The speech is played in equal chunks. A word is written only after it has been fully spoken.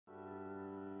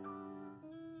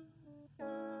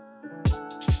All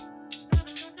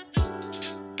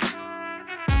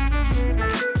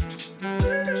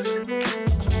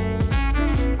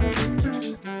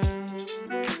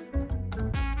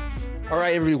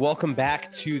right, everybody, welcome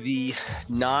back to the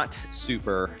not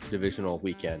super divisional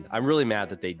weekend. I'm really mad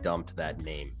that they dumped that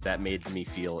name. That made me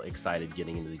feel excited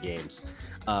getting into the games.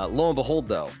 Lo and behold,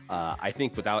 though, I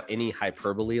think without any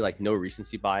hyperbole, like no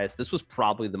recency bias, this was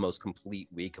probably the most complete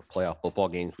week of playoff football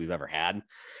games we've ever had.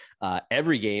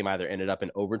 Every game either ended up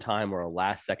in overtime or a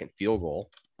last-second field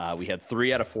goal. We had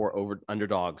 3 out of 4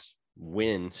 underdogs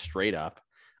win straight up,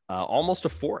 almost a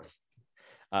fourth.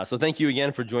 So thank you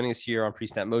again for joining us here on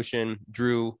Pre-Snap Motion.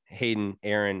 Drew, Hayden,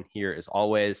 Aaron here as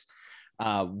always.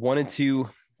 Wanted to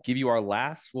give you our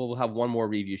last. We'll have one more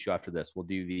review show after this. We'll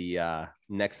do the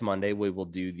next Monday. We will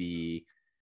do the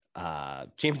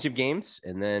championship games,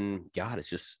 and then it's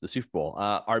just the Super Bowl.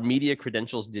 Our media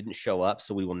credentials didn't show up,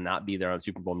 so we will not be there on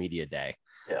Super Bowl media day.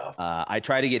 Yeah. I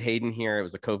tried to get Hayden here. It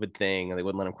was a COVID thing, and they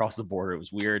wouldn't let him cross the border. It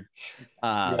was weird.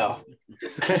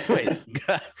 Anyways,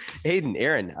 Hayden,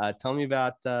 Aaron, tell me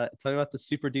about the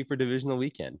super duper divisional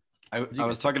weekend. I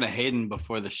was talking to Hayden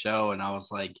before the show, and I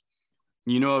was like,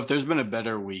 if there's been a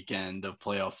better weekend of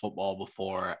playoff football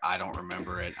before, I don't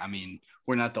remember it. I mean,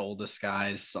 we're not the oldest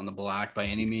guys on the block by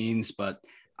any means, but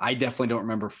I definitely don't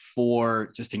remember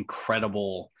 4 just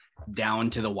incredible down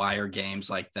to the wire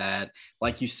games like that.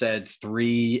 Like you said,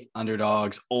 3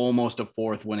 underdogs, almost a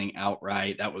fourth winning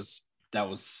outright. That was,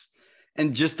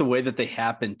 and just the way that they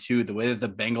happened too, the way that the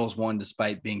Bengals won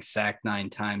despite being sacked 9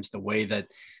 times, the way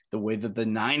that the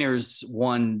Niners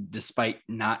won despite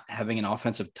not having an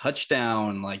offensive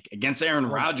touchdown, like against Aaron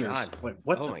Rodgers. Like,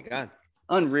 what? Oh my God.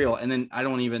 Unreal. And then I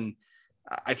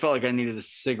felt like I needed a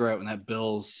cigarette when that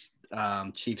Bills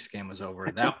Chiefs game was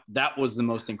over. That was the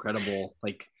most incredible,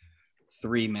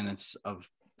 3 minutes of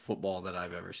football that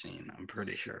I've ever seen. I'm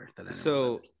pretty sure that.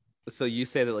 So you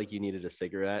say that you needed a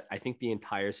cigarette. I think the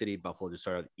entire city of Buffalo just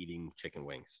started eating chicken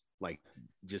wings,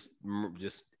 just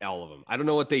all of them. I don't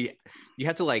know what you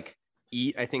have to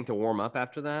eat, I think, to warm up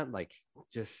after that.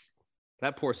 Just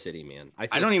that poor city, man.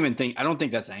 I don't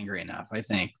think that's angry enough. I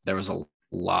think there was a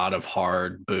lot of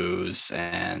hard booze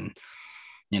and,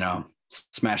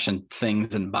 smashing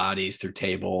things and bodies through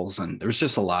tables. And there was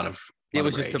just a lot of, it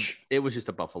was just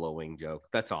a Buffalo wing joke.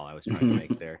 That's all I was trying to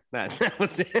make there. That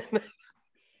was it. I'm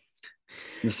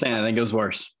just saying, I think it was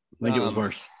worse. It was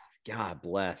worse. God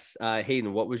bless.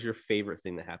 Hayden, what was your favorite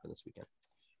thing that happened this weekend?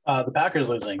 The Packers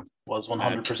losing was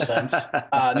 100%.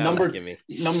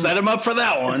 Set him up for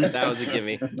that one. That was a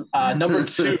gimme. Number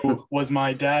 2 was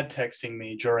my dad texting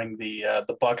me during the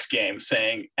Bucs game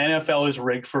saying NFL is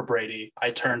rigged for Brady.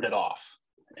 I turned it off,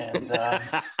 and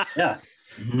yeah.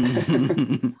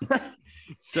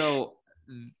 So,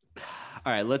 all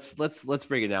right, let's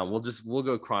break it down. We'll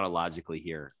go chronologically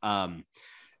here.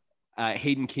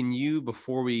 Hayden,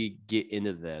 before we get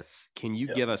into this, can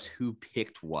you give us who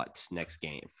picked what next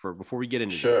game before we get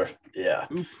into Sure. this? Yeah.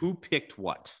 Who picked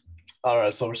what? All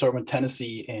right. So we're starting with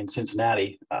Tennessee and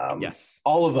Cincinnati. Yes.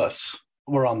 All of us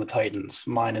were on the Titans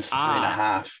minus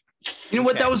 3.5. You know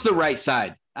what? That was the right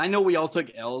side. I know we all took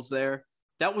L's there.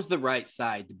 That was the right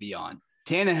side to be on.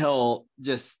 Tannehill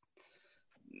did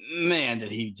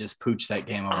he just pooch that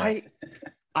game away?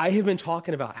 I have been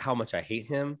talking about how much I hate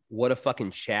him, what a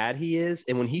fucking Chad he is.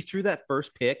 And when he threw that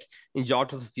first pick and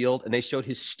jogged to the field and they showed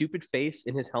his stupid face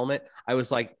in his helmet, I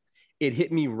was like, it hit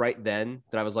me right then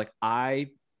that I was like,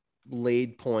 I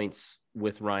laid points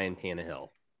with Ryan Tannehill.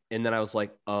 And then I was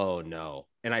like, oh no.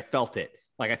 And I felt it.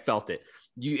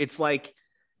 It's like,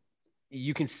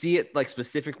 you can see it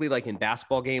specifically in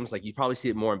basketball games. You probably see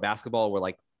it more in basketball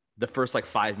where the first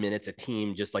 5 minutes, a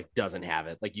team just doesn't have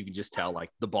it. You can just tell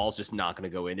the ball's just not going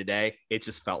to go in today. It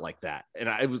just felt like that. And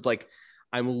I was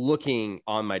I'm looking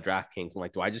on my DraftKings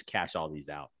and do I just cash all these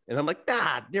out? And I'm like,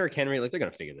 Derrick Henry, they're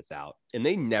going to figure this out. And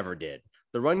they never did.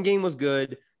 The run game was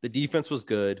good. The defense was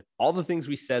good. All the things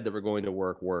we said that were going to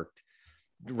work worked.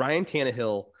 Ryan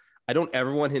Tannehill, I don't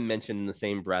ever want him mentioned in the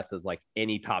same breath as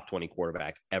any top 20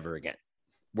 quarterback ever again.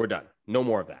 We're done. No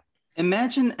more of that.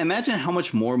 Imagine how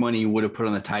much more money you would have put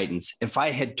on the Titans if I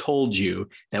had told you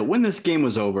that when this game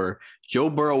was over, Joe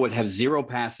Burrow would have 0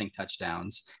 passing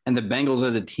touchdowns and the Bengals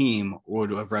as a team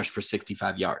would have rushed for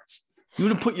 65 yards. You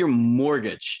would have put your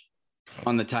mortgage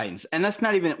on the Titans. And that's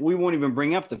not even, we won't even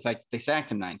bring up the fact that they sacked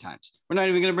him 9 times. We're not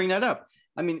even going to bring that up.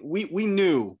 I mean, we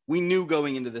knew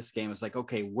going into this game, it's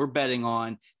okay, we're betting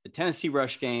on the Tennessee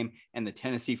rush game and the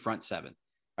Tennessee front 7.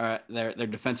 Their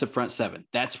defensive front 7.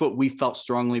 That's what we felt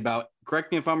strongly about.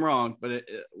 Correct me if I'm wrong, but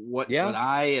what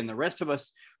I and the rest of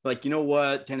us Like, you know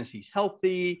what? Tennessee's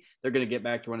healthy. They're going to get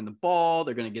back to running the ball.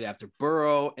 They're going to get after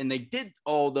Burrow. And they did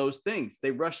all those things.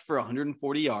 They rushed for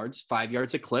 140 yards, 5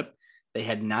 yards a clip. They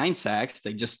had 9 sacks.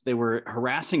 They were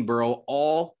harassing Burrow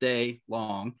all day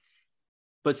long.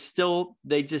 But still,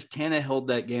 Tannehill held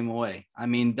that game away. I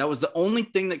mean, that was the only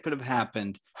thing that could have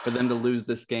happened for them to lose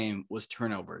this game was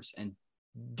turnovers. And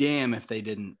damn if they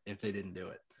didn't do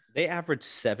it. They averaged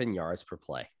 7 yards per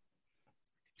play.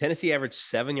 Tennessee averaged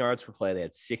 7 yards per play. They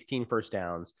had 16 first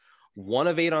downs, 1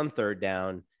 of 8 on third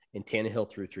down, and Tannehill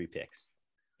threw 3 picks.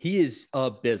 He is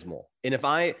abysmal. And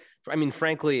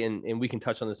frankly, and we can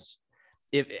touch on this.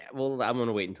 I'm going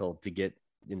to wait to get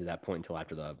into that point until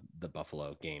after the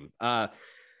Buffalo game.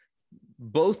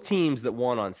 Both teams that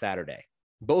won on Saturday,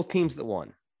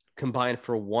 combined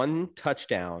for 1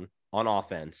 touchdown on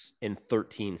offense and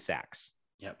 13 sacks.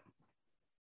 Yep.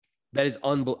 That is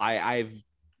unbelievable. I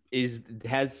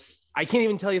can't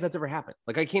even tell you if that's ever happened.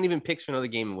 Like, I can't even picture another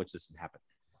game in which this has happened.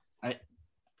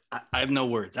 I have no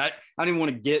words. I don't even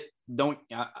want to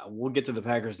we'll get to the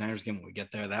Packers-Niners game when we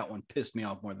get there. That one pissed me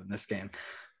off more than this game,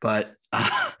 but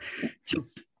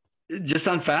just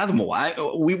unfathomable.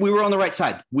 We were on the right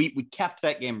side. We kept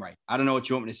that game right. I don't know what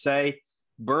you want me to say.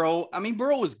 Burrow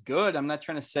was good. I'm not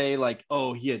trying to say like,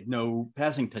 oh, he had no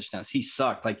passing touchdowns. He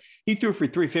sucked. Like, he threw for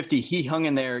 350. He hung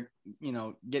in there,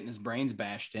 getting his brains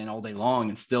bashed in all day long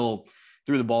and still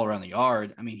threw the ball around the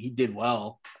yard. I mean, he did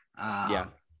well.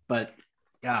 But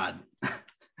God,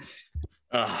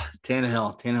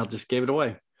 Tannehill just gave it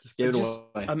away.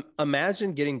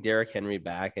 Imagine getting Derrick Henry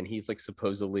back and he's like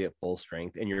supposedly at full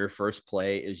strength, and your first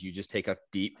play is you just take a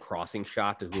deep crossing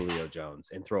shot to Julio Jones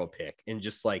and throw a pick, and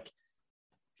just like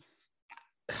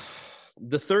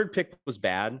the third pick was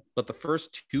bad, but the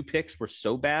first 2 picks were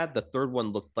so bad. The third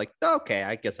one looked like, okay,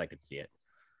 I guess I could see it.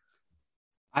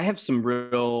 I have some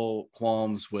real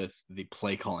qualms with the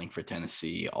play calling for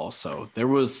Tennessee. Also, there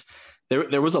was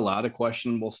a lot of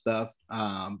questionable stuff.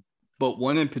 But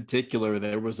one in particular,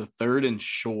 there was a 3rd and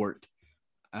short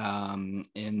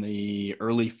in the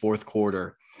early 4th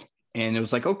quarter. And it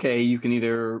was like, okay, you can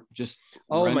either just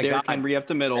run Derrick Henry up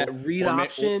the middle, that read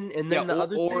option, and then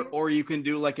or you can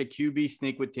do like a QB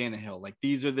sneak with Tannehill. Like,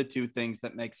 these are the 2 things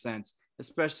that make sense,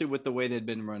 especially with the way they'd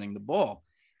been running the ball.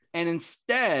 And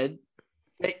instead,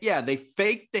 they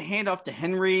faked the handoff to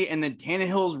Henry, and then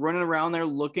Tannehill's running around there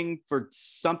looking for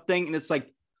something, and it's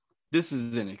like, this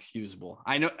is inexcusable.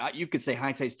 I know you could say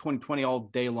hindsight's 2020 all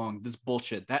day long. This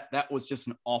bullshit. That was just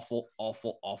an awful,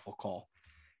 awful, awful call.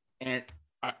 And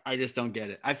I just don't get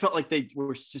it. I felt like they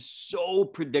were just so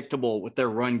predictable with their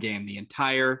run game. The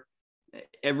entire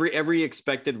every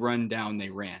expected run down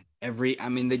they ran.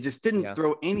 They just didn't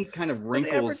throw any kind of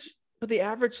wrinkles. But they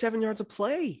averaged 7 yards of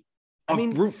play.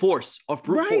 Brute force.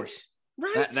 Right.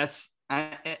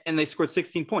 And they scored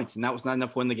 16 points, and that was not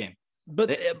enough to win the game.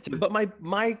 But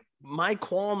my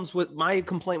qualms with my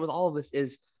complaint with all of this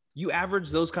is you average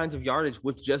those kinds of yardage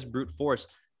with just brute force.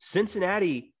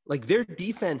 Cincinnati, like, their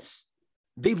defense,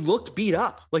 they looked beat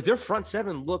up. Like, their front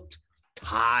 7 looked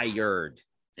tired.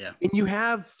 Yeah. And you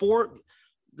have 4.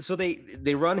 So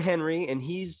they run Henry, and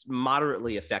he's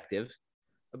moderately effective,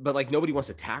 but like nobody wants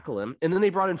to tackle him. And then they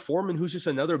brought in Foreman, who's just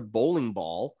another bowling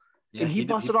ball. Yeah, and he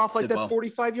busted off like that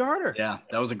 45-yarder. Yeah,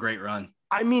 that was a great run.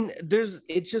 I mean,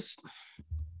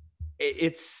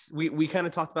 we kind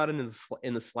of talked about it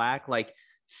in the Slack. Like,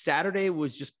 Saturday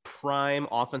was just prime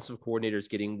offensive coordinators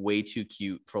getting way too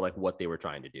cute for like what they were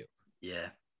trying to do. Yeah.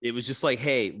 It was just like,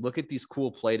 hey, look at these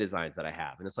cool play designs that I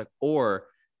have. And it's like, or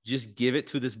just give it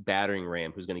to this battering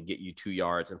ram who's going to get you 2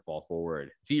 yards and fall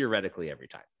forward theoretically every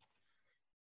time.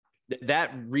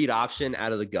 That read option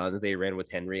out of the gun that they ran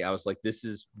with Henry, I was like,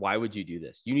 why would you do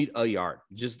this? You need a yard.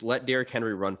 Just let Derrick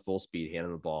Henry run full speed, hand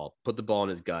him the ball, put the ball in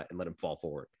his gut, and let him fall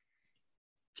forward.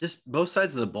 Just both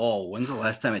sides of the ball. When's the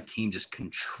last time a team just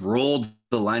controlled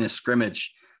the line of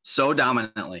scrimmage so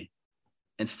dominantly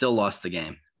and still lost the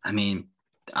game? I mean,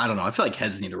 I don't know. I feel like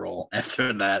heads need to roll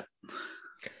after that.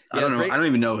 I don't know. I don't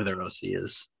even know who their OC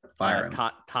is. Fire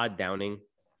him. Todd Downing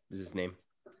is his name.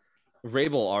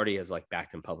 Vrabel already has like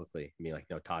backed him publicly. I mean, like,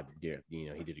 no, Todd did,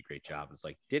 he did a great job. It's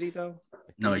like, did he though?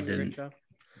 Like, no, he didn't.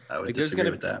 I would disagree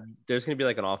with that. There's going to be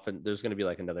like there's going to be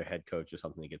like another head coach or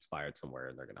something that gets fired somewhere,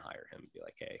 and they're going to hire him and be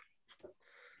like, hey,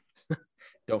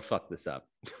 don't fuck this up,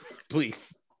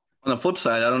 please. On the flip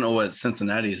side, I don't know what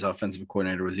Cincinnati's offensive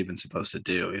coordinator was even supposed to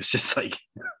do. It was just like,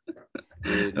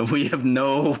 there's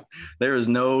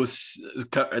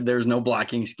no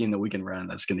blocking scheme that we can run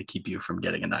that's going to keep you from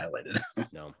getting annihilated.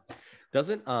 No.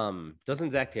 Doesn't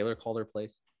Zach Taylor call their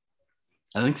plays?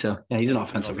 I think so. Yeah, he's an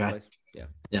offensive guy.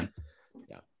 Yeah.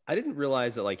 I didn't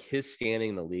realize that like his standing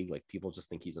in the league, like people just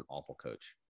think he's an awful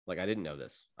coach. Like I didn't know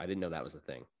this. I didn't know that was a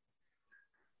thing.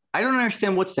 I don't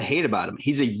understand what's the hate about him.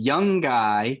 He's a young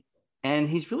guy, and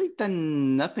he's really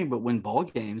done nothing but win ball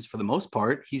games for the most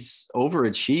part. He's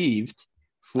overachieved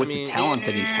with the talent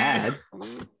that he's had.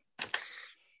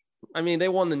 I mean, they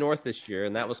won the North this year,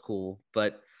 and that was cool.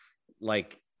 But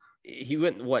like, he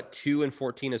went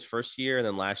 2-14 his first year, and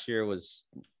then last year was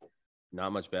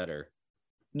not much better.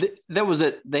 That was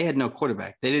it. They had no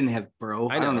quarterback. They didn't have Burrow.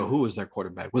 I don't know who was their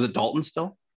quarterback. Was it Dalton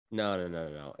still?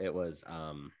 No. It was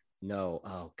no.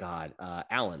 Oh God,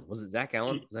 Allen. Was it Zach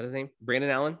Allen? Was that his name? Brandon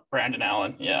Allen.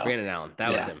 Yeah. Brandon Allen. That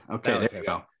was him. Okay, there you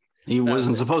go. He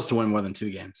wasn't supposed to win more than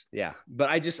 2 games. Yeah, but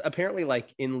I just apparently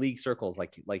like in league circles,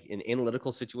 like in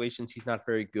analytical situations, he's not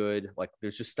very good. Like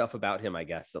there's just stuff about him, I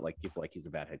guess, that like people like he's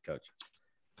a bad head coach.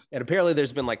 And apparently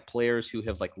there's been like players who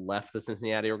have like left the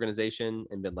Cincinnati organization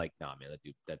and been like, nah, man,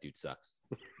 that dude sucks.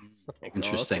 Like,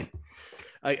 interesting.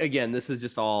 Oh, okay. Again, this is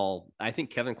just all, I think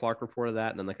Kevin Clark reported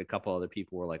that. And then like a couple other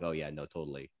people were like, oh yeah, no,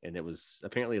 totally. And it was,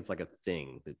 apparently it's like a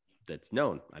thing that's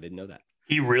known. I didn't know that.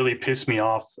 He really pissed me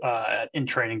off in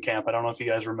training camp. I don't know if you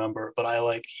guys remember,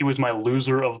 but he was my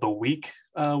loser of the week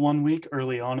 1 week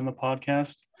early on in the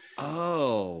podcast.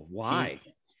 Oh, why?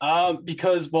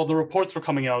 Because the reports were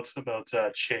coming out about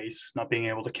Chase not being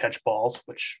able to catch balls,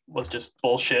 which was just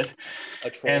bullshit. A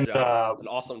troll job. An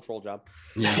awesome troll job.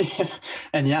 Yeah.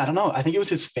 And yeah, I don't know. I think it was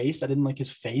his face. I didn't like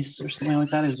his face or something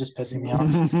like that. It was just pissing me off.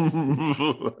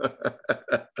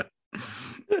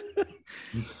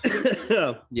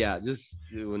 Yeah, just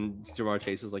when Jamar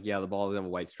Chase was like, yeah, the ball doesn't have a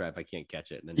white stripe, I can't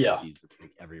catch it. And then he sees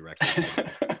every record.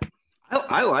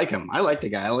 I like him. I like the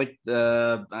guy. I like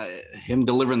him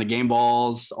delivering the game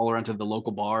balls all around to the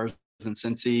local bars in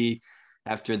Cincy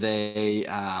after they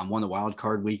won the wild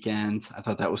card weekend. I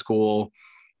thought that was cool.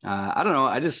 I don't know.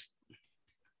 I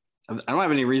don't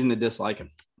have any reason to dislike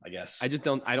him, I guess. I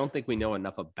don't think we know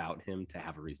enough about him to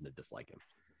have a reason to dislike him.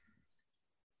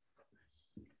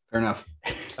 Fair enough.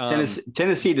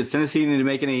 Tennessee, does Tennessee need to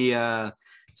make any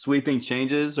sweeping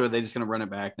changes, or are they just going to run it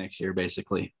back next year,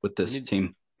 basically, with this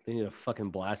team? They need to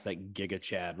fucking blast that Giga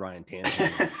Chad Ryan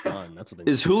Tannehill. That's what they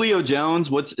need. Is Julio Jones?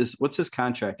 What's his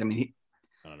contract? I mean,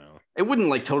 I don't know. It wouldn't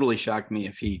like totally shock me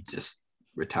if he just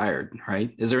retired,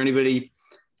 right? Is there anybody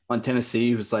on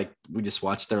Tennessee who's like, we just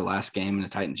watched their last game in a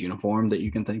Titans uniform that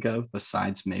you can think of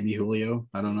besides maybe Julio?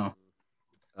 I don't know.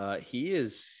 He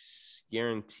is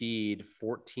guaranteed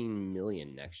 $14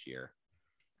 million next year.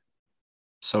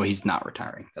 So he's not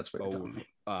retiring. That's what you're telling me.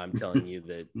 I'm telling you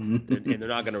that they're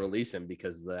not going to release him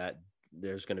because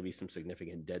there's going to be some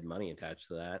significant dead money attached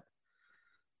to that.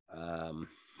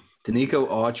 Danico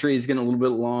Autry is getting a little bit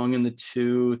long in the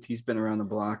tooth. He's been around the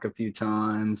block a few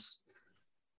times.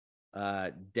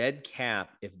 Dead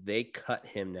cap, if they cut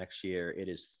him next year, it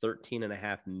is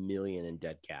 $13.5 million in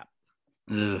dead cap.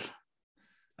 Ugh.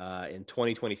 In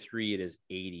 2023, it is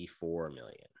 $84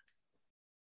 million.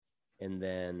 And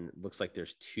then looks like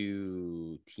there's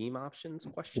 2 team options.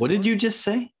 What did you just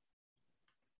say?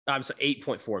 I'm sorry,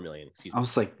 8.4 million. Excuse me. I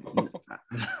was like,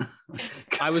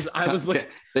 I was looking.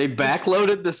 They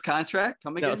backloaded this contract.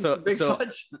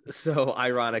 Fudge. So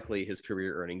ironically, his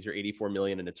career earnings are 84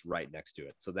 million, and it's right next to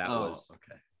it. So that was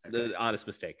the honest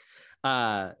mistake.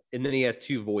 And then he has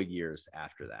 2 void years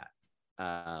after that.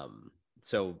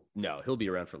 So no, he'll be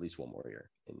around for at least 1 more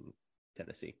year in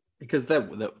Tennessee. Because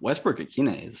that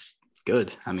Westbrook-Ikhine is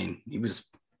good. I mean, he was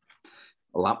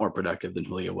a lot more productive than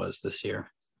Julio was this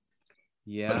year.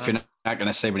 Yeah. But if you're not going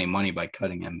to save any money by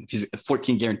cutting him, if he's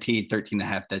 14 guaranteed,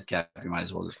 13.5 dead cap, you might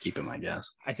as well just keep him, I guess.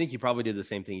 I think you probably did the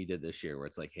same thing you did this year, where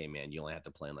it's like, hey man, you only have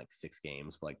to play in like 6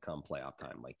 games, but like come playoff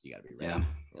time, like you got to be ready. Yeah.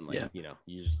 And like, you know,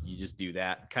 you just do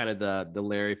that. Kind of the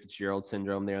Larry Fitzgerald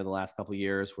syndrome there the last couple of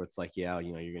years, where it's like, yeah,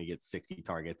 you know, you're going to get 60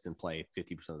 targets and play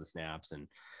 50% of the snaps and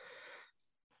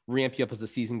ramp you up as the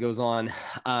season goes on.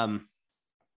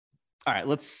 All right,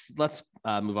 let's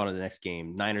move on to the next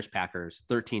game. Niners Packers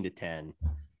 13-10.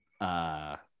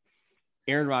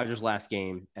 Aaron Rodgers' last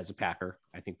game as a Packer.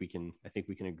 I think we can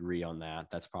agree on that.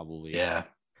 That's probably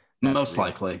most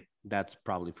likely. That's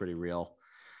probably pretty real.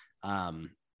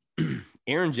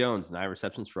 Aaron Jones, 9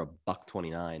 receptions for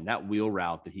 $129. That wheel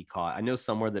route that he caught. I know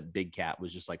somewhere that Big Cat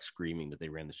was just like screaming that they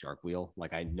ran the shark wheel.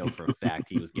 Like I know for a fact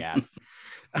he was gassed.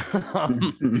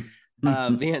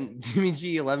 Man, Jimmy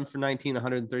G, 11 for 19,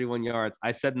 131 yards.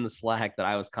 I said in the Slack that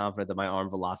I was confident that my arm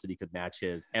velocity could match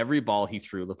his. Every ball he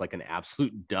threw looked like an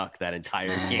absolute duck that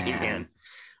entire game, man.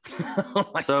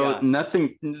 Oh God.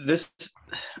 Nothing. This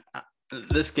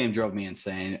game drove me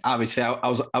insane. Obviously,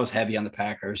 I was heavy on the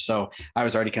Packers, so I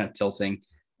was already kind of tilting.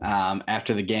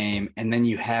 after the game, and then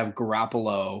you have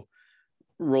Garoppolo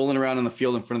rolling around on the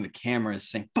field in front of the cameras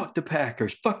saying, fuck the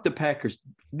Packers, fuck the Packers.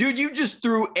 Dude, you just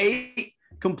threw 8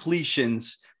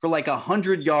 completions for like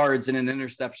 100 yards and an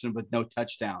interception with no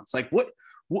touchdowns. Like what,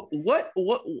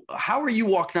 how are you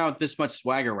walking around with this much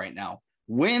swagger right now?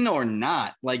 Win or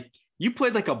not? Like you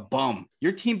played like a bum.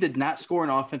 Your team did not score an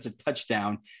offensive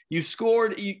touchdown. You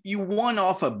won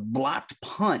off a blocked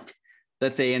punt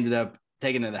that they ended up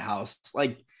taking to the house.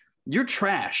 Like you're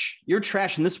trash. You're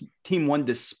trash. And this team won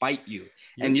despite you.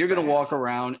 You're going to walk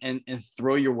around and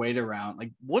throw your weight around.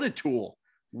 Like, what a tool.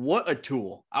 What a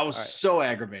tool. I was so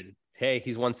aggravated. Hey,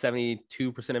 he's won 72%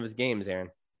 of his games, Aaron.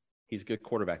 He's a good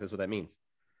quarterback. That's what that means.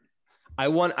 I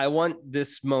want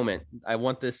this moment. I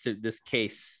want this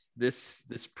case, this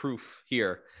proof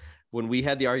here. When we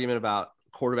had the argument about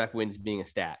quarterback wins being a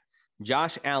stat,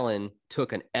 Josh Allen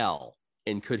took an L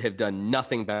and could have done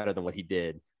nothing better than what he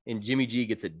did. And Jimmy G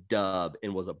gets a dub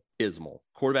and was abysmal.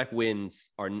 Quarterback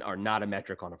wins are not a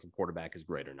metric on if a quarterback is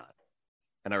great or not.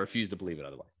 And I refuse to believe it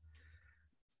otherwise.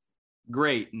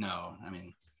 Great. No, I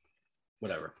mean,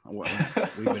 whatever.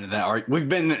 We've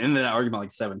been in that argument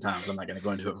like 7 times. I'm not going to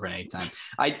go into it for an 8th time.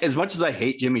 As much as I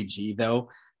hate Jimmy G, though,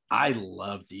 I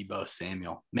love Deebo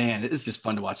Samuel. Man, it's just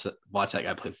fun to watch that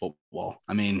guy play football.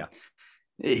 I mean,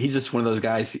 he's just one of those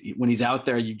guys. When he's out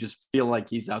there, you just feel like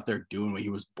he's out there doing what he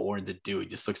was born to do. He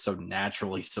just looks so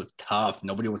natural. He's so tough.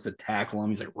 Nobody wants to tackle him.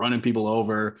 He's like running people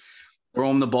over,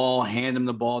 throw him the ball, hand him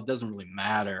the ball. It doesn't really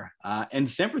matter. And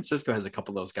San Francisco has a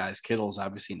couple of those guys. Kittle's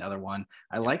obviously another one.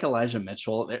 I like Elijah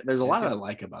Mitchell. There's a lot I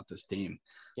like about this team.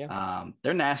 Yeah.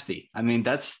 They're nasty. I mean,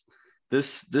 that's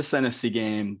this NFC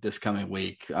game this coming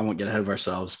week. I won't get ahead of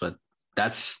ourselves, but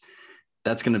that's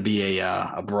going to be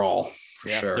a brawl. For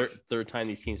sure. Third time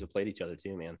these teams have played each other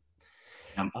too, man.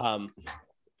 Yeah.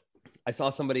 I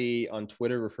saw somebody on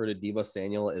Twitter refer to Deebo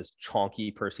Samuel as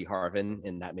chonky Percy Harvin,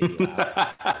 and that made me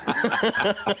laugh.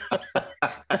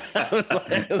 I was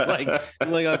like,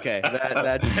 okay,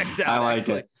 that checks out. I like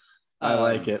it. I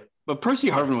like it. But Percy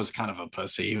Harvin was kind of a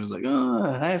pussy. He was like, oh,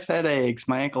 I have headaches.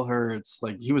 My ankle hurts.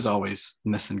 Like he was always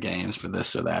missing games for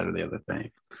this or that or the other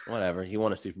thing. Whatever. He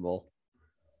won a Super Bowl.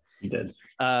 He did.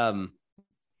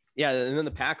 Yeah, and then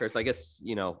the Packers, I guess,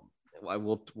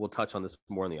 we'll touch on this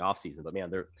more in the offseason, but man,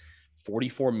 they're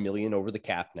 $44 million over the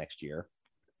cap next year.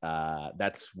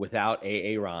 That's without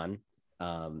Aaron.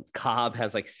 Cobb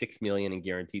has like $6 million in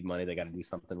guaranteed money they got to do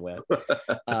something with.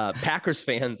 Packers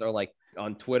fans are like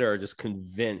on Twitter are just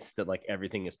convinced that like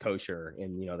everything is kosher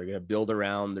and they're going to build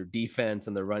around their defense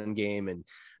and their run game, and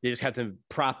they just have to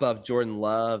prop up Jordan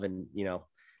Love. And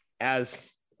as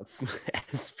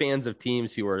fans of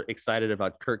teams who are excited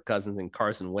about Kirk Cousins and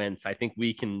Carson Wentz, I think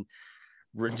we can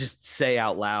just say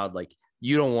out loud, like,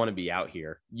 you don't want to be out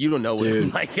here. You don't know what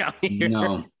it's like out here.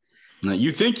 No,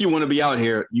 you think you want to be out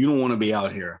here. You don't want to be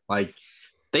out here. Like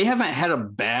they haven't had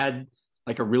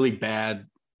a really bad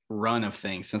run of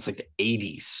things since like the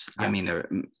 80s. Yeah. I mean,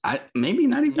 maybe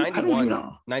not even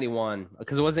 91,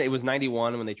 because it was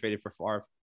 91 when they traded for Favre.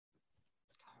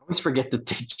 I always forget that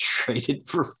they traded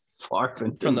for Favre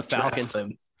from the Falcons.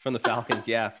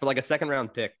 Yeah, for like a 2nd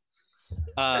round pick.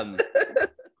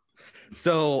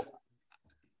 So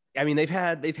I mean, they've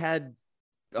had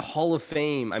a Hall of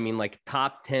Fame. I mean, like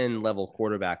top 10 level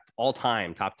quarterback, all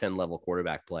time top 10 level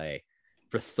quarterback play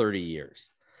for 30 years.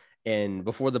 And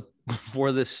before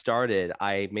this started,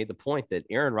 I made the point that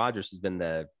Aaron Rodgers has been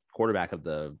the quarterback of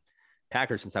the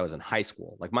Packers since I was in high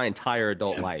school. Like my entire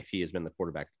adult life, he has been the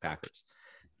quarterback of the Packers.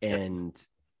 And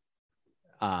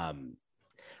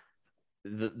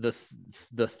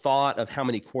the thought of how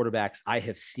many quarterbacks I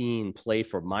have seen play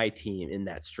for my team in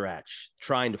that stretch,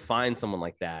 trying to find someone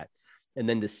like that, and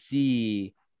then to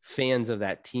see fans of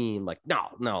that team like,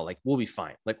 no, like we'll be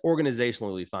fine, like organizationally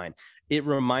we'll be fine. It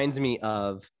reminds me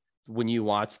of when you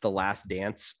watch The Last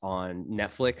Dance on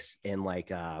Netflix, and like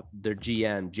their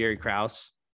GM Jerry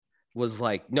Krause was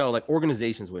like, no, like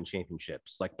organizations win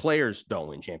championships, like players don't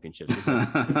win championships.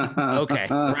 Like, okay,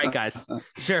 right, guys,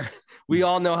 sure, we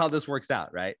all know how this works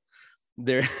out, right?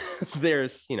 There's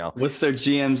what's their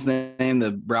GM's name?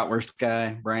 The Bratwurst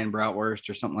guy, Brian Bratwurst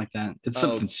or something like that. It's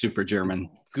something super German.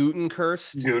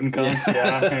 Gutenkirst.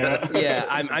 Yeah.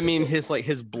 I mean,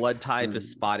 his blood type is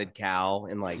spotted cow,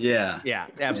 and like,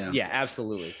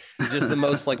 absolutely, just the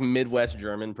most like Midwest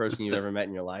German person you've ever met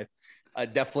in your life.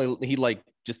 Definitely, he like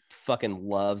just fucking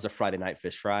loves a Friday night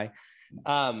fish fry.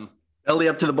 Belly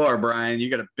up to the bar, Brian.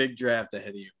 You got a big draft ahead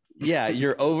of you. Yeah,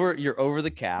 you're over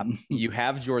the cap. You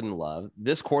have Jordan Love.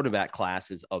 This quarterback class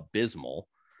is abysmal.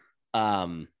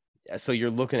 So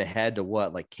you're looking ahead to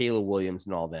what, like Caleb Williams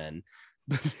and all. Then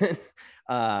But then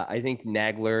I think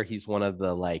Nagler, he's one of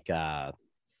the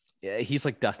he's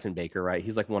like Dustin Baker, right?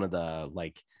 He's like one of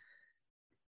the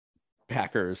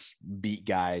Packers beat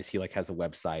guys. He has a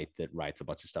website that writes a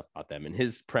bunch of stuff about them. And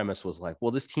his premise was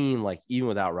well, this team, even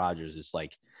without Rodgers, is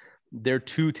they're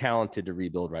too talented to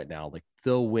rebuild right now.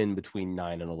 They'll win between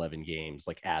 9 and 11 games,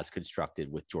 as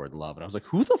constructed with Jordan Love. And I was like,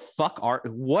 who the fuck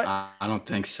what? I don't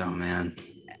think so, man.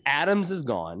 Adams is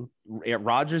gone.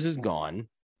 Rodgers is gone.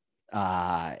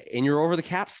 And you're over the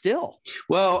cap still.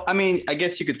 Well, I mean, I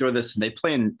guess you could throw this. They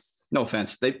play in, no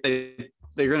offense, they're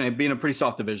going to be in a pretty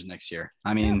soft division next year.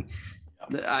 I mean,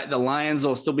 the Lions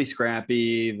will still be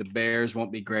scrappy. The Bears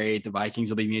won't be great. The Vikings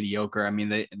will be mediocre. I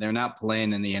mean, they're not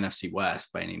playing in the NFC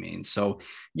West by any means. So,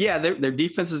 yeah, their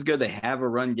defense is good. They have a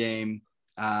run game.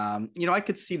 I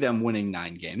could see them winning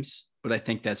 9 games, but I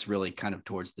think that's really kind of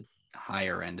towards the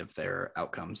higher end of their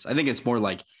outcomes. I think it's more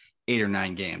like 8 or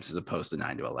 9 games as opposed to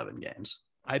 9 to 11 games.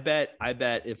 I bet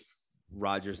if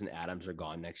Rodgers and Adams are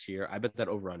gone next year, I bet that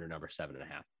over under number 7.5.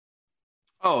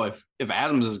 Oh, if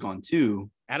Adams is gone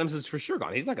too. Adams is for sure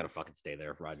gone. He's not going to fucking stay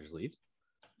there if Rodgers leaves.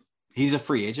 He's a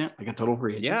free agent, a total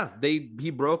free agent. Yeah, he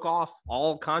broke off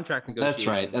all contract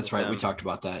negotiations. That's right. We talked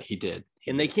about that. He did.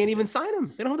 And they can't even sign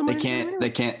him. They don't have the money.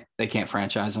 They can't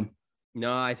franchise him.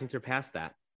 No, I think they're past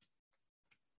that.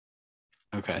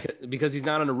 Okay. Because he's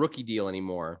not on a rookie deal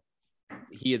anymore.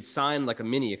 He had signed a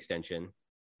mini extension.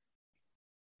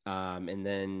 And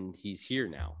then he's here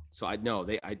now. So I know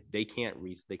they can't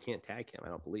tag him. I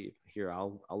don't believe. Here,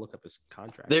 I'll look up his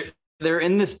contract. They're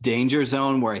in this danger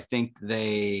zone where I think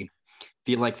they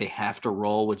feel like they have to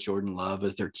roll with Jordan Love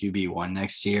as their QB1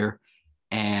 next year.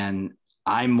 And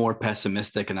I'm more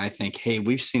pessimistic, and I think, hey,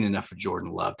 we've seen enough of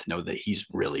Jordan Love to know that he's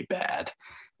really bad.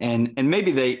 And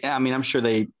maybe I'm sure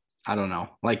I don't know.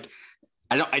 I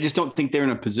just don't think they're in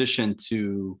a position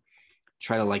to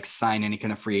try to sign any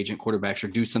kind of free agent quarterbacks or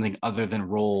do something other than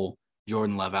roll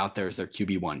Jordan Love out there as their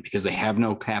QB1 because they have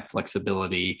no cap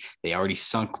flexibility. They already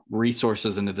sunk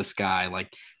resources into this guy.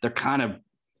 They're kind of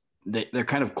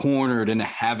cornered into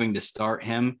having to start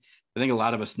him. I think a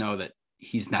lot of us know that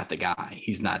he's not the guy.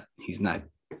 He's not. I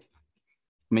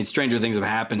mean, stranger things have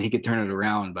happened. He could turn it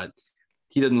around, but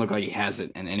he doesn't look like he has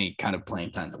it in any kind of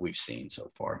playing time that we've seen so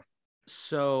far.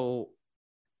 So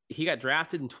he got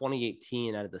drafted in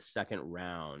 2018 out of the second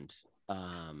round.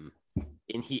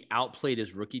 And he outplayed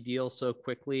his rookie deal so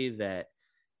quickly that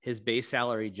his base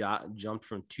salary jumped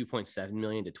from 2.7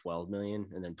 million to 12 million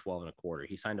and then 12 and a quarter.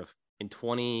 He signed in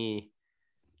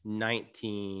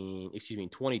 2019,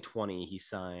 2020, he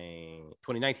signed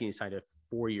 2019, he signed a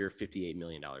 4-year, $58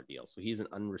 million deal. So he's an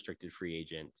unrestricted free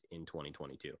agent in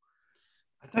 2022.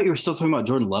 I thought you were still talking about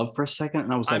Jordan Love for a second,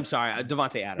 and I was like, I'm sorry,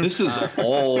 Davante Adams. This is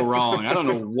all wrong. I don't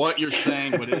know what you're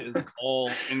saying, but it is all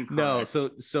incorrect. No, so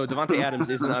Davante Adams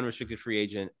is an unrestricted free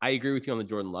agent. I agree with you on the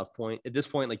Jordan Love point. At this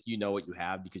point, you know what you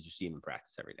have because you see him in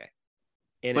practice every day.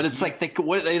 But it's they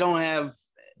don't have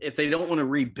if they don't want to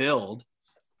rebuild.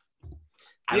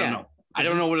 I don't know. I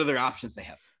don't know what other options they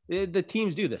have. The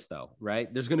teams do this though,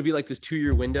 right? There's going to be this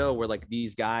 2-year window where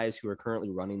these guys who are currently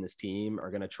running this team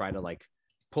are going to try to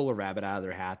pull a rabbit out of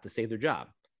their hat to save their job.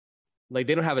 They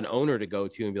don't have an owner to go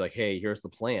to and be like, hey, here's the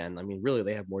plan. I mean, really,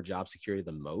 they have more job security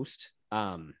than most.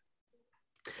 But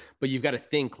you've got to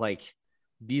think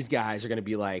these guys are going to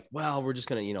be well, we're just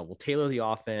going to, we'll tailor the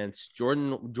offense.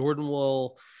 Jordan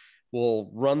will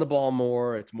run the ball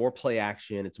more. It's more play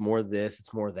action. It's more this,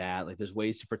 it's more that. There's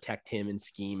ways to protect him and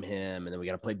scheme him. And then we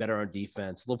got to play better on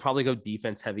defense. They'll probably go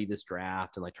defense heavy this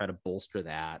draft and try to bolster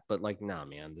that. But nah,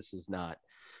 man, this is not.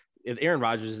 If Aaron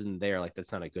Rodgers isn't there,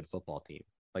 that's not a good football team.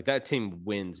 That team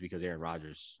wins because Aaron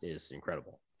Rodgers is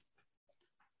incredible.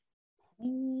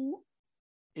 Who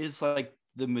is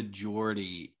the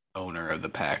majority owner of the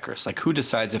Packers? Who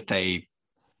decides if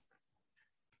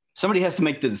somebody has to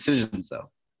make the decisions though?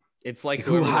 It's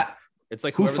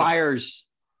who fires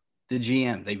the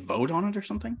GM? They vote on it or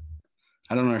something?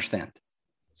 I don't understand.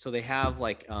 So they have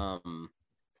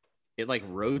it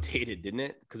rotated, didn't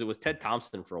it? Because it was Ted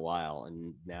Thompson for a while,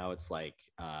 and now it's Aiden,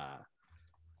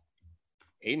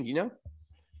 do you know?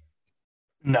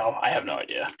 No, I have no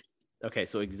idea. Okay,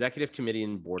 so executive committee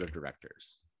and board of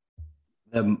directors.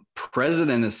 The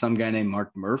president is some guy named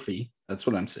Mark Murphy. That's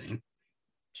what I'm seeing.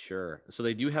 Sure. So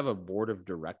they do have a board of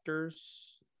directors.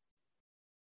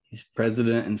 He's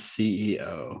president and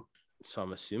CEO. So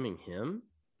I'm assuming him.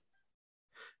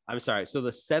 I'm sorry. So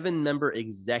the 7-member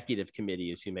executive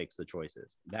committee is who makes the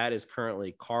choices. That is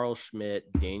currently Carl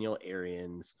Schmidt, Daniel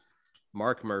Arians,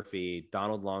 Mark Murphy,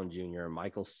 Donald Long Jr.,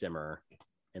 Michael Simmer.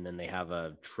 and then they have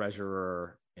a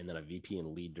treasurer and then a VP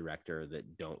and lead director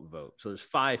that don't vote. So there's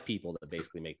 5 people that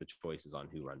basically make the choices on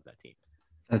who runs that team.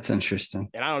 That's interesting.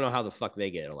 And I don't know how the fuck they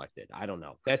get elected. I don't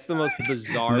know. That's the most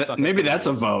bizarre. Maybe that's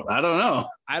a vote. I don't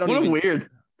know. Weird.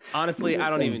 Honestly, I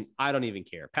don't even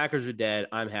care. Packers are dead.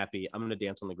 I'm happy. I'm gonna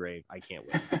dance on the grave. I can't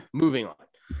wait. Moving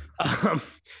on.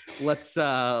 Let's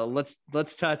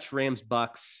touch Rams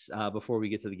Bucks before we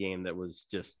get to the game that was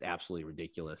just absolutely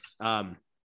ridiculous.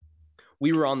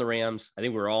 We were on the Rams. I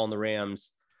think we were all on the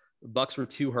Rams. Bucks were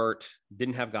too hurt.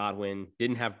 Didn't have Godwin.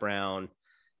 Didn't have Brown.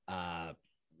 A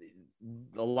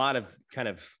lot of kind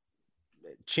of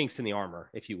chinks in the armor,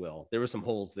 if you will. There were some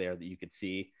holes there that you could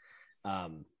see.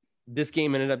 This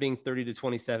game ended up being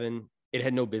 30-27. It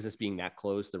had no business being that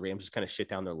close. The Rams just kind of shit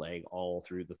down their leg all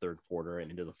through the third quarter and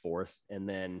into the fourth, and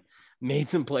then made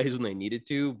some plays when they needed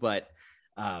to. But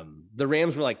the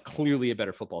Rams were like clearly a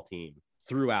better football team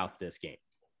throughout this game.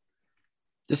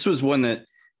 This was one that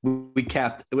we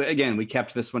capped. Again, we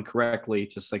capped this one correctly,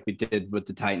 just like we did with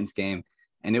the Titans game.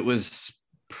 And it was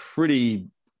pretty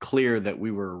clear that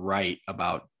we were right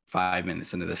about 5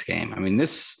 minutes into this game. I mean,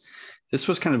 this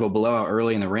was kind of a blowout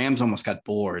early, and the Rams almost got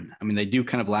bored. I mean, they do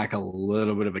kind of lack a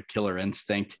little bit of a killer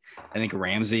instinct. I think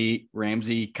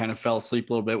Ramsey kind of fell asleep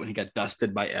a little bit when he got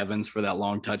dusted by Evans for that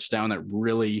long touchdown that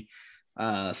really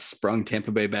sprung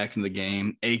Tampa Bay back into the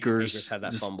game. Akers had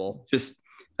that fumble.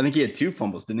 I think he had 2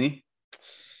 fumbles, didn't he?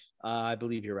 I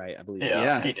believe you're right.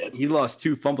 Yeah, he did. He lost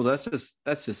 2 fumbles.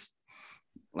 That's just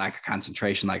lack of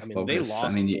concentration, focus. They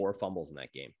lost 4 fumbles in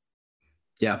that game.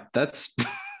 Yeah, that's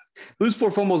lose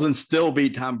 4 fumbles and still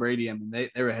beat Tom Brady. I mean,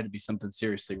 there had to be something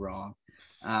seriously wrong.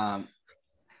 I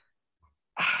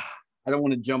don't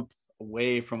want to jump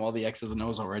away from all the X's and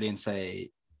O's already and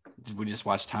say, did we just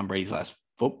watch Tom Brady's last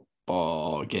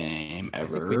football game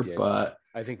ever? But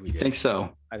I think we did. Think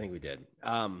so. I think we did.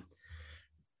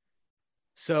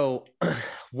 So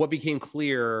what became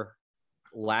clear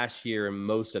last year and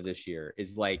most of this year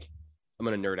is like, I'm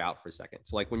going to nerd out for a second.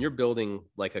 So like when you're building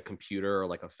like a computer or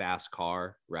like a fast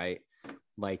car, right?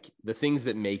 Like the things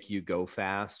that make you go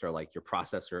fast are like your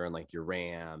processor and like your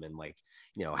RAM and like,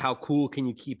 you know, how cool can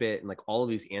you keep it? And like all of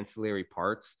these ancillary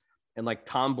parts. And like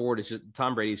Tom Brady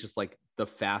is just like the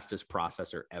fastest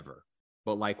processor ever.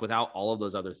 But like without all of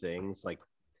those other things, like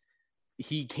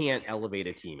he can't elevate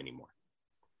a team anymore.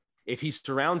 If he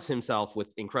surrounds himself with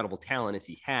incredible talent as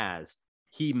he has,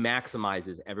 he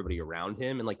maximizes everybody around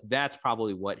him. And like, that's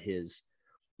probably what his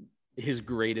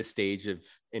greatest stage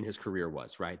in his career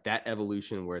was, right? That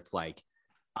evolution where it's like,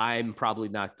 I'm probably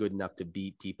not good enough to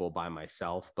beat people by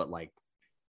myself, but like,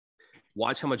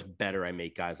 watch how much better I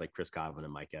make guys like Chris Godwin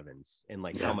and Mike Evans and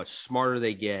like how much smarter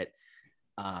they get.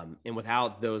 And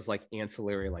without those like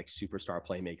ancillary, like superstar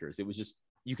playmakers, it was just,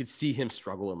 you could see him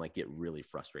struggle and like get really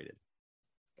frustrated.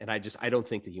 And I don't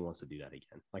think that he wants to do that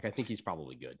again. Like, I think he's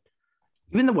probably good.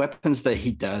 Even the weapons that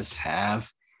he does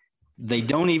have, they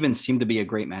don't even seem to be a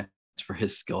great match for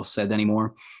his skill set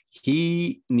anymore.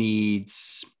 He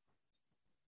needs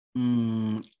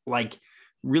like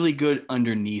really good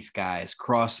underneath guys,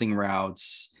 crossing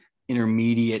routes,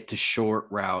 intermediate to short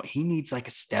route. He needs like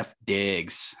a Steph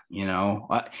Diggs, you know.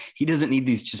 He doesn't need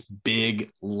these just big,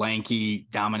 lanky,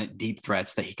 dominant deep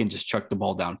threats that he can just chuck the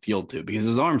ball downfield to, because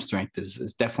his arm strength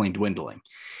is definitely dwindling.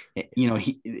 You know,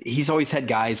 he's always had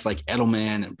guys like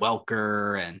Edelman and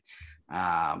Welker and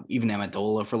even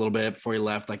Amendola for a little bit before he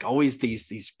left. Like always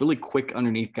these really quick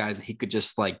underneath guys that he could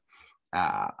just like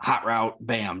hot route,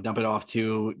 bam, dump it off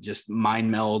to, just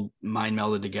mind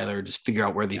melded together, just figure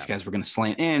out where these guys were going to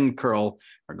slant in, curl,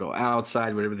 or go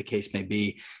outside, whatever the case may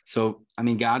be. So, I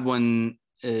mean, Godwin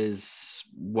is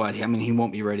he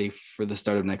won't be ready for the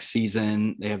start of next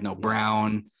season. They have no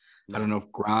Brown. I don't know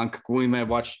if Gronk, we may have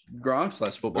watched Gronk's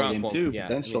last football game too,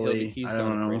 potentially. I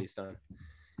don't know. Brady's done.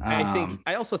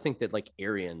 I also think that like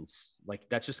Arians, like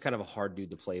that's just kind of a hard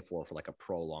dude to play for like a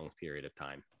prolonged period of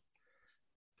time.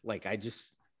 Like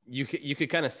you could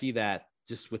kind of see that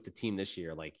just with the team this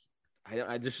year. Like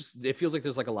it feels like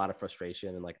there's like a lot of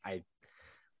frustration and like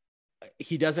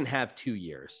he doesn't have 2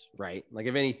 years, right? Like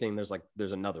if anything, there's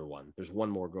another one. There's one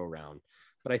more go round.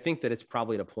 But I think that it's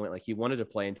probably at a point like he wanted to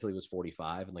play until he was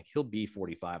 45, and like he'll be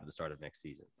 45 at the start of next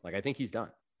season. Like I think he's done.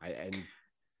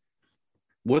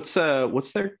 What's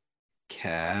their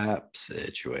cap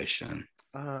situation?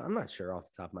 I'm not sure off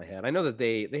the top of my head. I know that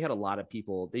they had a lot of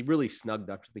people. They really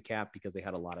snugged up to the cap because they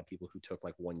had a lot of people who took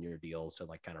like 1-year deals to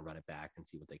like kind of run it back and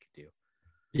see what they could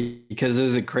do. Because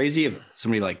is it crazy if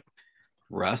somebody like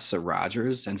Russ or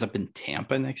Rodgers ends up in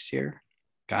Tampa next year?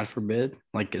 God forbid.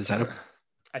 Like, is that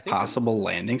a possible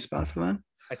landing spot for them?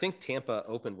 I think Tampa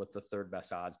opened with the 3rd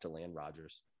best odds to land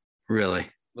Rodgers. Really?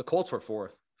 The Colts were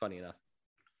fourth, funny enough.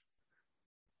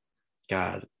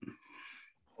 God.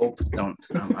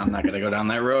 I'm not going to go down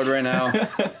that road right now.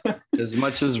 As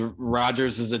much as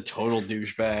Rodgers is a total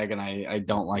douchebag and I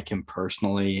don't like him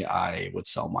personally, I would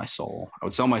sell my soul. I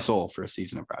would sell my soul for a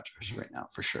season of Rodgers right now,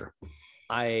 for sure.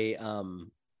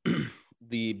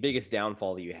 The biggest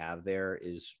downfall that you have there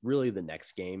is really the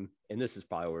next game. And this is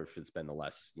probably where we should spend the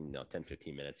less, 10,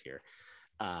 15 minutes here.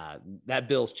 That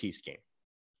Bills Chiefs game.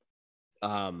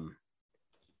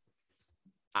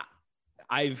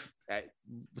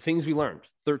 Things we learned,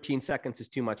 13 seconds is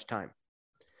too much time.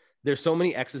 There's so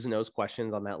many X's and O's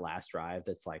questions on that last drive.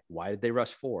 That's like, why did they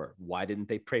rush 4? Why didn't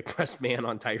they press man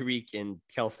on Tyreek and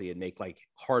Kelsey and make like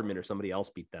Hardman or somebody else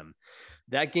beat them?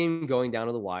 That game going down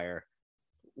to the wire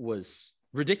was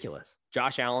ridiculous.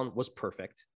 Josh Allen was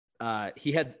perfect.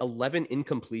 He had 11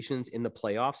 incompletions in the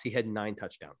playoffs. He had 9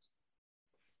 touchdowns.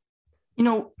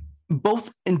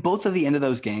 Both of the end of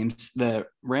those games, the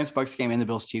Rams-Bucks game and the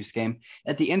Bills-Chiefs game,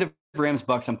 at the end of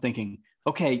Rams-Bucks, I'm thinking,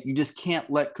 okay, you just can't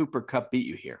let Cooper Kupp beat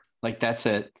you here. Like, that's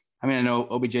it. I mean, I know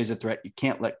OBJ's a threat. You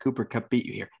can't let Cooper Kupp beat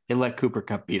you here. They let Cooper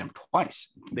Kupp beat him twice.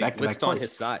 They blitzed on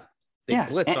his side.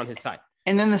 Blitzed on his side.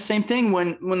 And then the same thing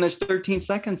when there's 13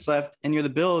 seconds left and you're the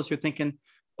Bills, you're thinking,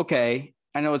 okay,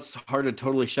 I know it's hard to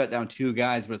totally shut down 2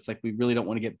 guys, but it's like we really don't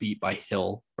want to get beat by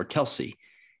Hill or Kelsey.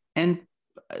 And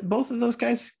both of those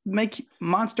guys make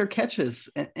monster catches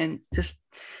and just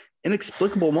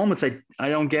inexplicable moments. I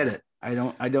don't get it. I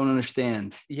don't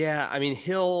understand. Yeah, I mean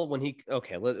Hill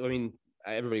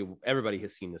everybody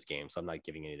has seen this game, so I'm not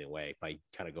giving anything away by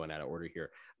kind of going out of order here.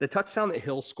 The touchdown that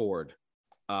Hill scored,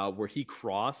 where he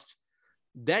crossed,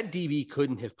 that DB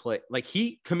couldn't have played. Like,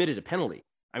 he committed a penalty.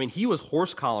 I mean, he was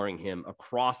horse collaring him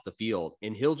across the field,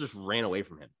 and Hill just ran away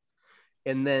from him.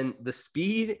 And then the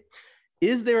speed.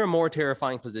 Is there a more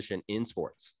terrifying position in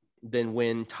sports than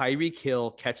when Tyreek Hill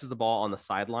catches the ball on the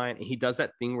sideline and he does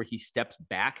that thing where he steps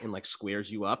back and like squares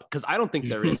you up? Because I don't think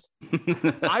there is.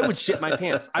 I would shit my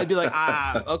pants. I'd be like,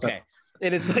 okay.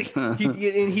 And it's like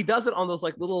he does it on those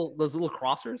little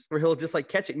crossers where he'll just like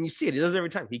catch it, and you see it. He does it every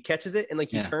time. He catches it and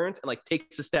like he turns and like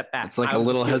takes a step back. It's like a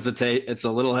little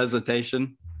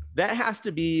hesitation. That has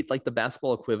to be like the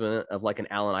basketball equivalent of like an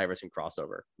Allen Iverson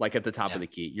crossover, like at the top of the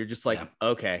key. You're just like,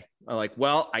 okay. I'm like,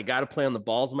 well, I got to play on the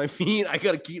balls of my feet. I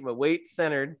got to keep my weight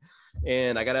centered,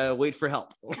 and I got to wait for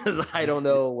help because I don't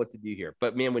know what to do here.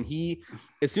 But man,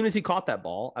 as soon as he caught that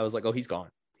ball, I was like, oh, he's gone.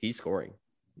 He's scoring.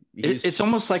 It's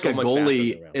almost like a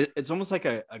goalie. It's almost like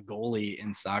a goalie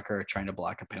in soccer trying to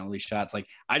block a penalty shot. It's like,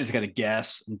 I just got to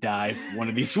guess and dive one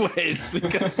of these ways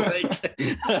because like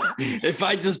if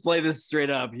I just play this straight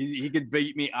up, he could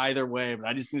beat me either way. But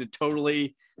I just need to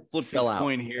totally flip this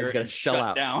coin here and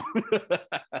shut down.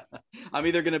 I'm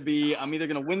either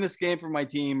gonna win this game for my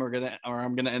team or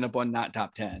I'm gonna end up on not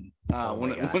top 10.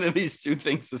 One of these two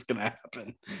things is gonna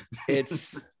happen.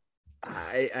 It's.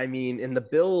 I mean, and the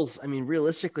Bills, I mean,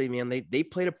 realistically, man, they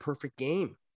played a perfect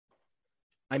game.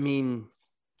 I mean,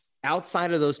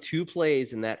 outside of those 2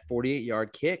 plays and that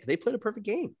 48-yard kick, they played a perfect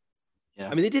game. Yeah.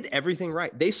 I mean, they did everything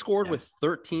right. They scored with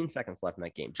 13 seconds left in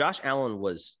that game. Josh Allen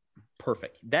was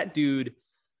perfect. That dude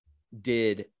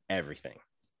did everything.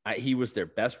 He was their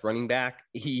best running back.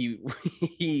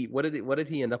 What did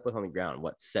he end up with on the ground?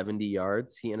 70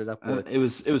 yards he ended up with? It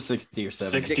was 60 or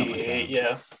 70. 68,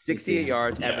 yeah. 68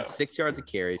 yards, averaged 6 yards a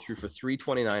carry, threw for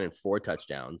 329 and 4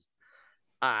 touchdowns.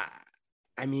 I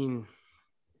mean,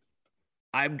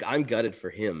 I'm gutted for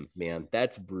him, man.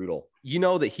 That's brutal. You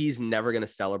know that he's never going to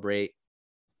celebrate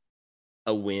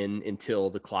a win until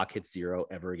the clock hits 0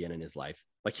 ever again in his life.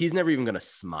 Like, he's never even going to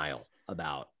smile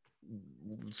about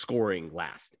scoring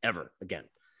last ever again.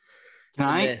 Can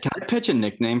I pitch a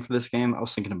nickname for this game? I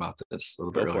was thinking about this a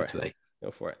little bit earlier today.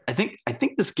 Go for it. I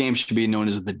think this game should be known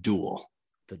as the duel.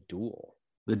 The duel.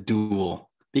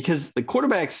 Because both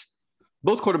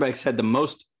quarterbacks had the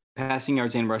most passing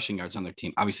yards and rushing yards on their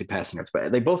team. Obviously passing yards,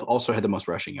 but they both also had the most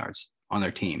rushing yards on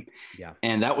their team. Yeah.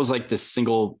 And that was like the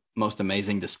single most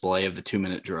amazing display of the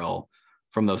 2-minute drill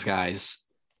from those guys.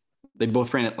 They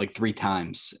both ran it like 3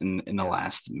 times in the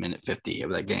last minute 50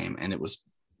 of that game. And it was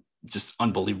just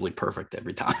unbelievably perfect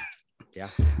every time. Yeah.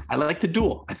 I like the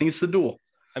duel. I think it's the duel.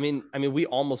 I mean, we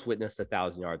almost witnessed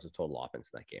 1,000 yards of total offense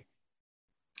in that game.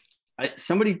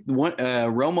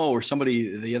 Romo or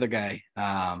somebody, the other guy,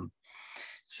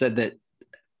 said that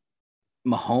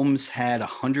Mahomes had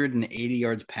 180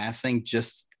 yards passing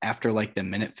just after like the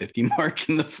minute 50 mark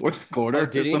in the fourth quarter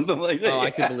or something like that. Oh,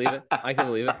 I can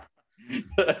believe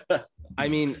it. I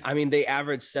mean, they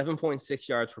averaged 7.6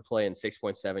 yards per play and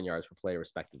 6.7 yards per play,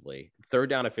 respectively. Third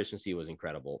down efficiency was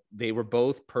incredible. They were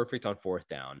both perfect on fourth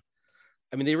down.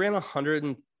 I mean, they ran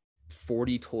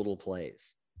 140 total plays.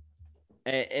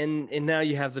 And now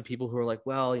you have the people who are like,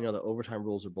 well, the overtime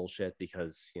rules are bullshit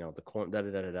because, the corn, da,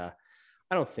 da, da, da, da.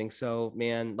 I don't think so,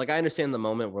 man. Like, I understand the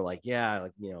moment where, like, yeah,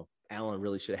 like, Allen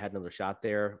really should have had another shot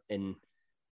there.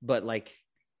 But like,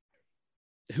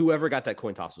 whoever got that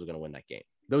coin toss was going to win that game.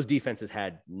 Those defenses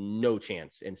had no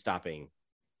chance in stopping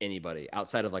anybody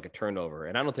outside of like a turnover.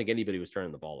 And I don't think anybody was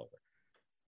turning the ball over.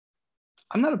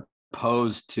 I'm not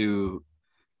opposed to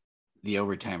the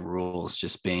overtime rules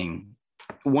just being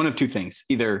one of two things.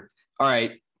 Either, all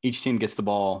right, each team gets the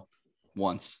ball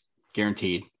once,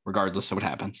 guaranteed, regardless of what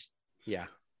happens. Yeah.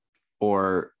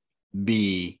 Or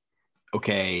B,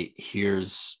 okay,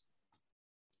 here's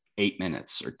 8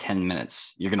 minutes or 10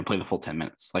 minutes. You're going to play the full 10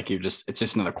 minutes. Like it's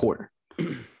just another quarter.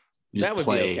 That would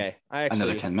be okay.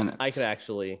 Another 10 minutes. I could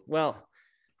actually, well,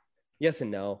 yes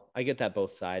and no. I get that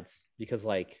both sides because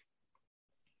like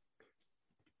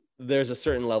there's a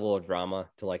certain level of drama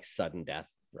to like sudden death,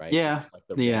 right? Yeah. Like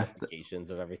the ramifications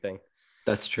of everything.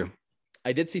 That's true.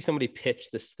 I did see somebody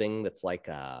pitch this thing that's like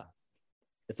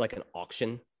it's like an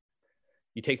auction.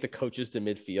 You take the coaches to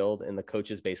midfield and the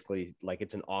coaches basically like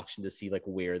it's an auction to see like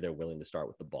where they're willing to start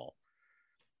with the ball.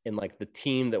 And like the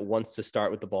team that wants to start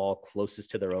with the ball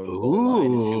closest to their own goal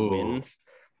line is who wins.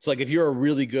 So like if you're a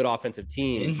really good offensive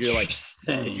team,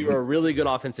 if you're a really good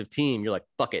offensive team, you're like,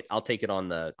 fuck it, I'll take it on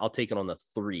the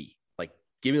 3. Like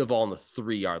give me the ball on the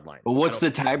 3-yard line. Well, what's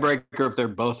the tiebreaker if they're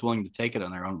both willing to take it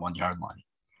on their own 1-yard line?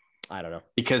 I don't know.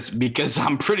 Because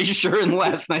I'm pretty sure in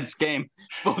last night's game,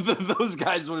 both of those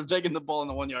guys would have taken the ball on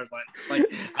the 1-yard line.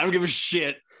 Like, I don't give a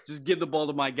shit. Just give the ball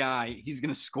to my guy. He's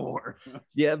going to score.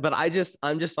 Yeah, but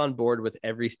I'm just on board with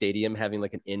every stadium having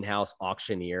like an in-house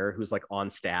auctioneer who's like on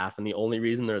staff. And the only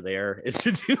reason they're there is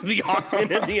to do the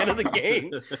auction at the end of the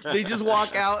game. They just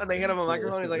walk out and they hand him a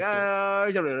microphone. He's like,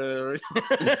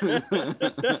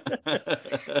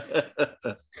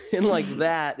 and like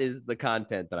that is the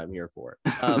content that I'm here for.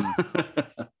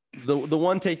 The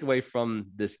one takeaway from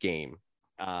this game,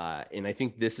 and I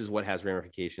think this is what has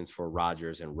ramifications for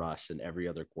Rodgers and Russ and every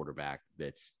other quarterback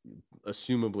that's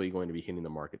assumably going to be hitting the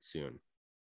market soon.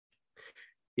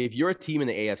 If you're a team in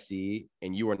the AFC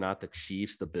and you are not the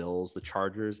Chiefs, the Bills, the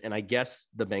Chargers, and I guess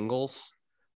the Bengals,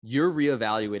 you're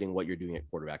reevaluating what you're doing at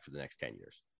quarterback for the next 10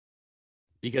 years.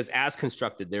 Because as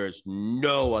constructed, there is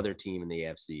no other team in the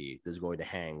AFC that's going to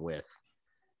hang with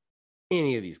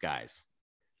any of these guys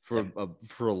for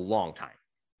a long time.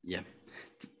 Yeah.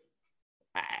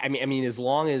 I mean, as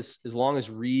long as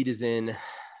Reed is in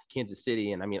Kansas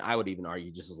City, and I mean, I would even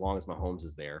argue just as long as Mahomes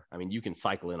is there. I mean, you can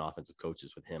cycle in offensive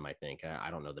coaches with him. I think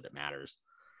I don't know that it matters.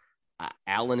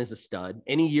 Allen is a stud.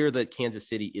 Any year that Kansas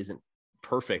City isn't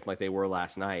perfect like they were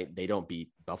last night, they don't beat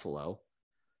Buffalo.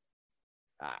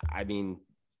 I mean,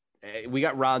 we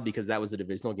got robbed because that was a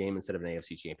divisional game instead of an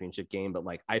AFC championship game. But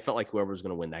like, I felt like whoever was going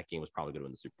to win that game was probably going to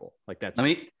win the Super Bowl. Like that's.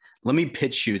 Let me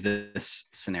pitch you this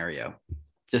scenario.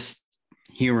 Just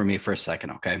humor me for a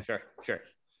second, okay? Sure.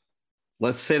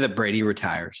 Let's say that Brady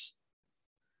retires.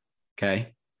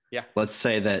 Okay. Yeah. Let's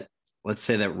say that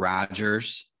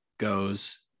Rodgers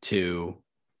goes to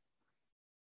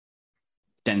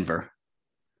Denver,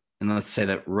 and let's say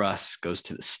that Russ goes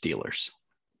to the Steelers.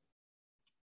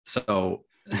 So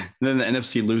then the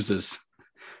NFC loses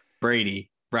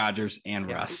Brady, Rodgers, and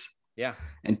Russ. Yeah.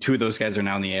 And 2 of those guys are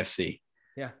now in the AFC.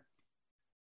 Yeah.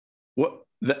 What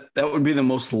that would be the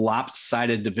most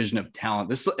lopsided division of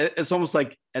talent. It's almost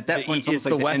like at that point it's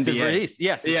the West NBA. and East.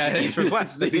 Yes. Yeah. East versus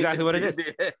West. That's exactly what it is.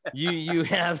 You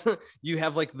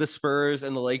have like the Spurs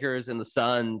and the Lakers and the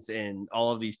Suns and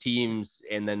all of these teams.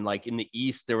 And then like in the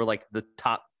East, there were like the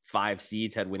top 5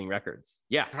 seeds had winning records.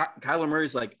 Yeah. Kyler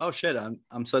Murray's like, oh shit,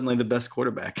 I'm suddenly the best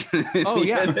quarterback. Oh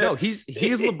yeah. No, he's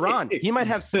LeBron. He might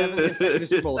have 7 consecutive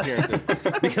Super Bowl appearances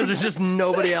because there's just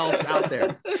nobody else out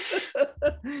there.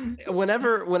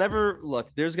 Whenever look,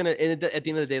 there's gonna at the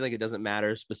end of the day, like it doesn't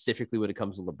matter specifically when it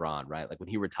comes to LeBron, right? Like when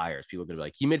he retires, people are gonna be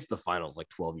like, he made it to the finals like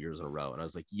 12 years in a row. And I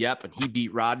was like, yep, and he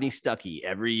beat Rodney Stuckey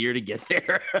every year to get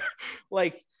there.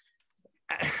 Like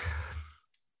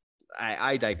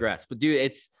I digress, but dude,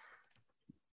 it's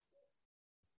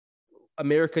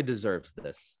America deserves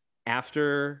this.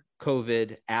 After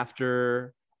COVID,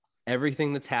 after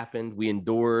everything that's happened, we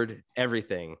endured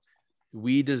everything.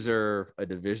 We deserve a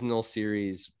divisional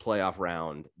series playoff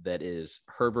round that is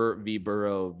Herbert v.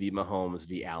 Burrow v. Mahomes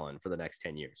v. Allen for the next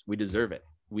 10 years. We deserve it.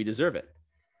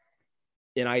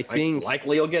 And I think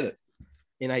likely you'll get it.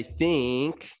 And I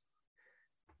think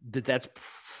that's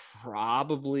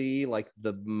probably like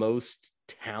the most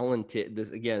talented,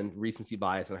 this again, recency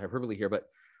bias and hyperbole here, but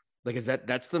like,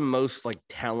 that's the most like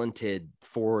talented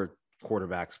 4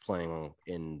 quarterbacks playing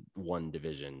in one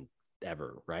division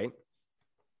ever, right?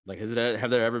 Like, have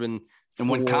there ever been in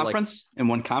one conference? In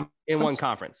one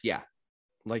conference, yeah.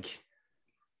 Like,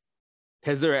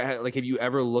 have you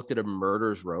ever looked at a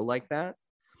murderer's row like that?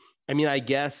 I mean, I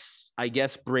guess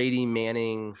Brady,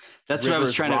 Manning, that's Rivers, what I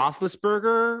was trying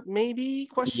Roethlisberger, maybe?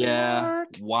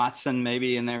 Mark? Watson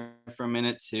maybe in there for a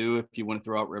minute too. If you want to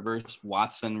throw out Rivers,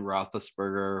 Watson,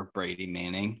 Roethlisberger, Brady,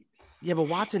 Manning. Yeah, but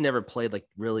Watson never played like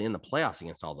really in the playoffs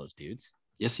against all those dudes.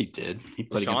 Yes, he did. He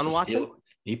played against the Steelers.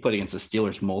 He played against the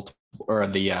Steelers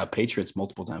the Patriots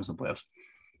multiple times in the playoffs.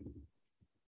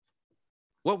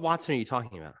 What Watson are you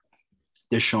talking about?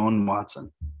 Deshaun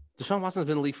Watson. Deshaun Watson's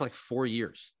been in the league for like 4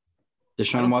 years.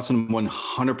 Deshaun Watson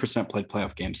 100% played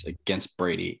playoff games against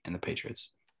Brady and the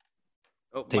Patriots.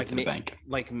 Oh, take to the bank.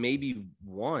 Like maybe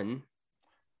one.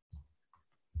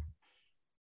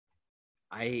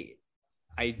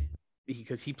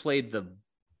 Because he played the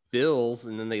Bills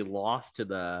and then they lost to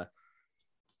the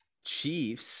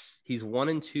Chiefs. He's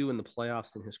 1-2 in the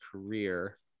playoffs in his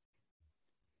career.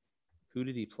 Who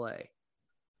did he play?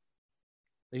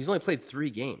 He's only played 3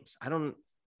 games.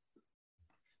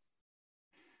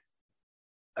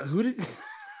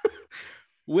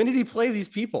 When did he play these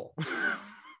people?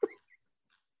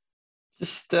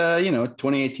 Just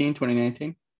 2018,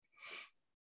 2019.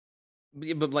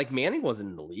 But like Manning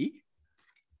wasn't in the league.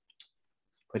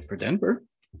 Played for Denver.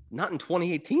 Not in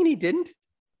 2018, he didn't.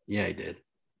 Yeah, he did.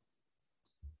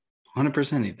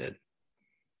 100% he did.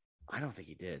 I don't think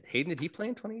he did. Hayden, did he play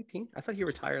in 2018? I thought he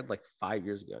retired like 5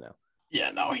 years ago now.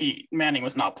 Yeah, no, Manning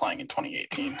was not playing in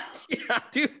 2018. Yeah,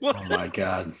 dude. What? Oh my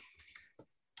God.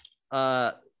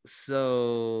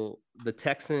 So the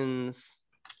Texans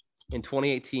in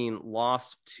 2018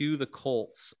 lost to the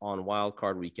Colts on Wild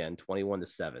Card Weekend,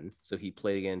 21-7. So he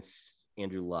played against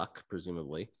Andrew Luck,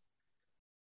 presumably.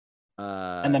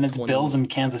 And then it's Bills and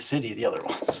Kansas City, the other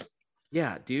ones.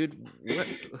 Yeah, dude.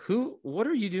 What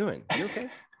are you doing? You okay?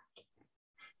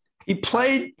 He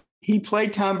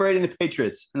played Tom Brady and the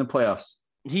Patriots in the playoffs.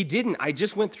 He didn't. I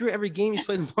just went through every game he's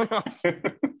played in the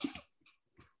playoffs.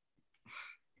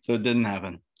 So it didn't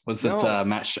happen. Was it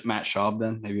Matt Schaub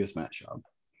then? Maybe it was Matt Schaub.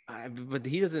 But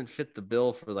he doesn't fit the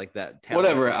bill for like that.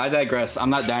 Whatever. I digress.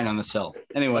 I'm not dying on this hill.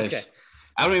 Anyways, okay.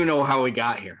 I don't even know how we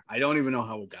got here. Well,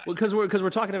 because we're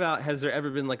talking about, has there ever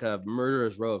been like a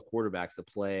murderer's row of quarterbacks that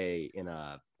play in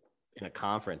a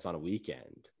conference on a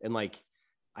weekend? And like,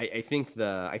 I think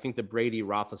the Brady,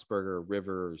 Roethlisberger,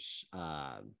 Rivers,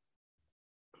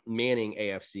 Manning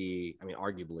AFC. I mean,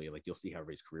 arguably, like you'll see how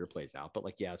everybody's career plays out, but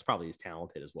like, yeah, it's probably as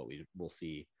talented as what we will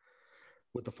see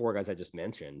with the 4 guys I just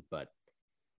mentioned. But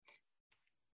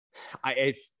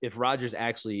if Rodgers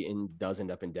actually does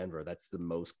end up in Denver, that's the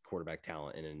most quarterback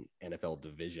talent in an NFL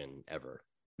division ever.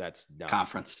 That's not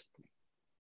conference.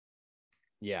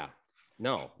 Yeah,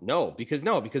 no, because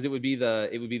it would be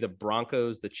the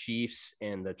Broncos, the Chiefs,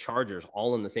 and the Chargers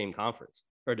all in the same conference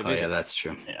or division. Oh yeah, that's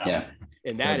true. Yeah.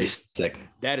 And that is sick.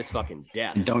 That is fucking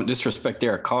death. And don't disrespect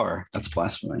Derek Carr. That's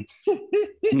blasphemy.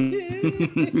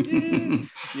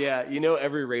 Yeah,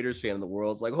 every Raiders fan in the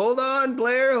world's like, hold on,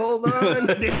 Blair, hold on.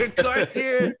 Derek Carr's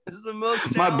here. This is the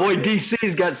most My boy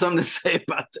DC's got something to say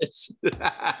about this.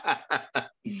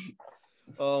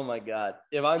 Oh my God.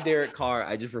 If I'm Derek Carr,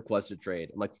 I just request a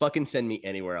trade. I'm like, fucking send me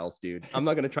anywhere else, dude. I'm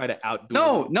not gonna try to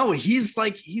outdo No, he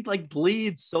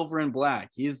bleeds silver and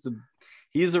black.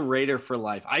 He's a Raider for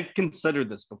life. I've considered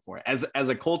this before. As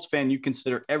a Colts fan, you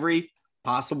consider every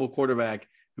possible quarterback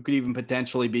who could even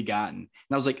potentially be gotten. And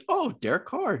I was like, oh, Derek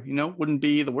Carr, wouldn't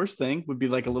be the worst thing. Would be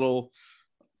like a little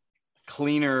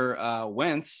cleaner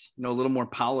Wentz, a little more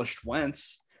polished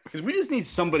Wentz. Because we just need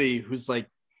somebody who's like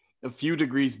a few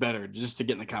degrees better just to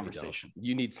get in the conversation.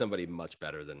 You need somebody much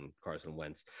better than Carson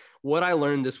Wentz. What I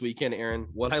learned this weekend, Aaron,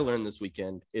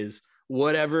 is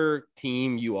whatever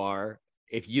team you are,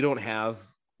 if you don't have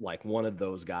like one of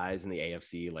those guys in the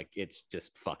AFC, like it's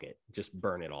just fuck it. Just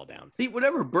burn it all down. See,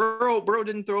 whatever. Burrow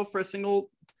didn't throw for a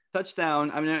single touchdown.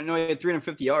 I mean, I know he had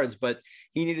 350 yards, but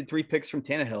he needed 3 picks from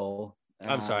Tannehill.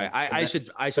 I'm sorry. I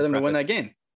should for them to win that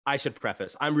game. I should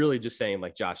preface. I'm really just saying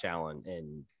like Josh Allen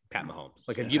and Pat Mahomes.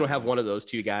 Like if you don't have one of those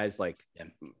 2 guys, like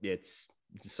it's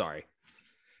sorry.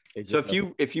 So if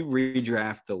you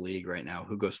redraft the league right now,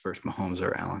 who goes first, Mahomes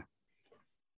or Allen?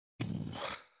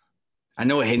 I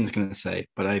know what Hayden's going to say,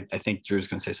 but I think Drew's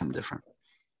going to say something different.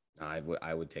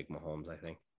 I would take Mahomes, I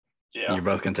think. Yeah. You're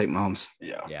both going to take Mahomes?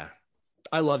 Yeah.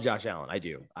 I love Josh Allen. I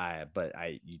do.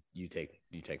 You take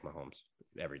Mahomes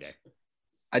every day.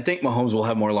 I think Mahomes will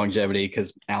have more longevity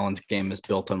because Allen's game is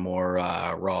built on more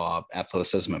raw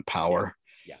athleticism and power.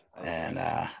 Yeah. And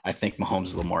I think Mahomes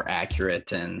is a little more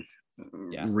accurate and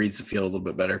reads the field a little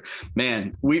bit better.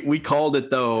 Man, we called it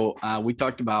though. We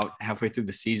talked about halfway through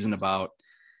the season about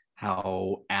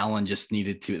how Allen just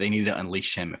needed to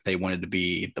unleash him if they wanted to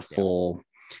be the full,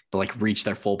 to like reach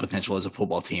their full potential as a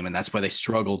football team. And that's why they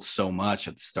struggled so much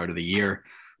at the start of the year.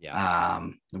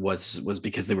 Was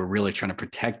because they were really trying to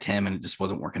protect him and it just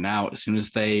wasn't working out. As soon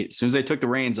as they took the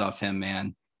reins off him,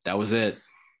 man, that was it.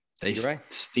 They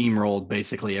steamrolled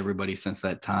basically everybody since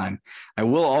that time. I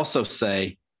will also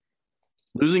say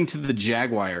losing to the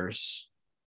Jaguars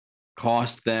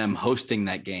cost them hosting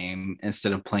that game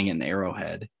instead of playing it in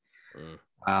Arrowhead.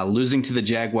 Losing to the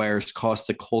Jaguars cost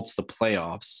the Colts the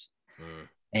playoffs.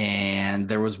 And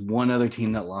there was one other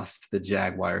team that lost to the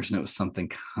Jaguars, and it was something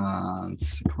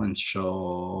consequential.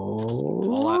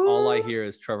 All I hear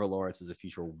is Trevor Lawrence is a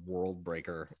future world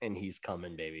breaker, and he's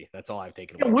coming, baby. That's all I've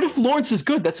taken. What if Lawrence is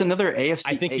good? That's another AFC.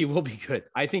 I think he will be good.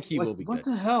 What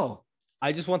the hell?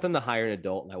 I just want them to hire an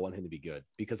adult, and I want him to be good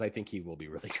because I think he will be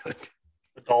really good.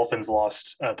 The Dolphins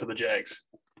lost to the Jags,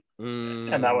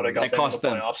 and that would have got them in the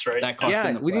playoffs, right? That cost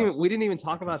them the we didn't even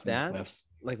talk about that.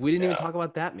 Like we didn't even talk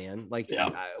about that, man. Like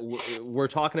we're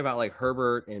talking about like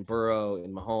Herbert and Burrow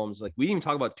and Mahomes. Like we didn't even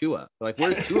talk about Tua. Like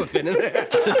where's Tua fit in there?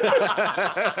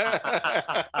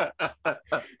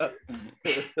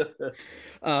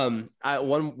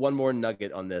 One more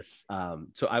nugget on this.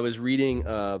 So I was reading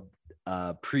a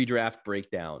pre-draft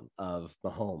breakdown of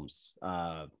Mahomes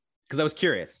because I was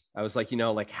curious. I was like,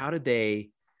 like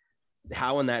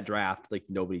how in that draft, like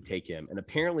nobody take him. And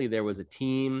apparently there was a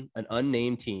team, an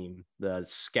unnamed team, the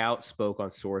scout spoke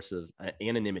on source of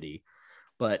anonymity,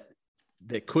 but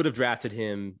that could have drafted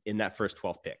him in that first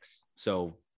 12 picks.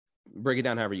 So break it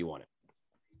down however you want it.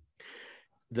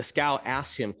 The scout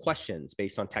asked him questions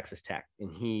based on Texas Tech,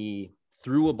 and he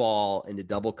threw a ball into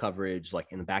double coverage, like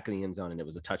in the back of the end zone, and it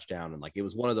was a touchdown. And like, it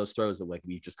was one of those throws that like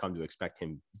we've just come to expect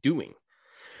him doing.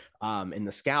 And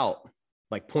the scout,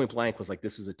 like point blank, was like,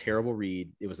 this was a terrible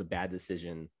read. It was a bad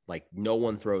decision. Like no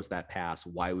one throws that pass.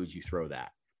 Why would you throw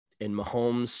that? And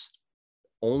Mahomes'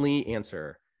 only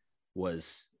answer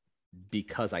was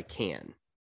because I can.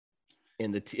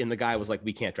 And the guy was like,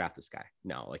 we can't draft this guy.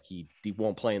 No, like he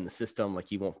won't play in the system. Like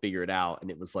he won't figure it out.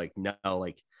 And it was like, no,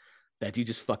 like that dude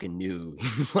just fucking knew.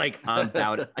 He's like, I'm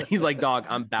about it. He's like, dog,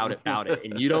 I'm about it.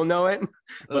 And you don't know it,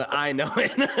 but I know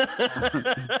it.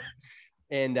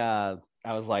 And I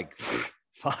was like,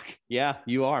 fuck yeah,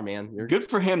 you are, man. You're good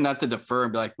for him not to defer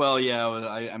and be like, well, yeah,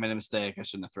 I made a mistake. I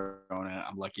shouldn't have thrown it.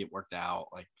 I'm lucky it worked out.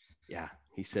 Like, yeah,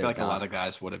 he said, I feel like a lot of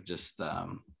guys would have just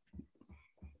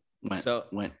went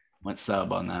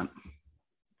sub on that.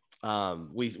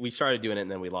 We started doing it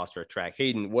and then we lost our track.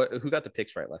 Hayden, who got the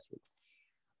picks right last week?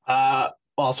 Well,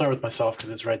 I'll start with myself because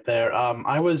it's right there.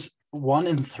 I was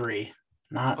 1-3.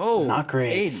 Not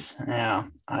great. Hayden. Yeah.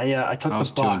 I took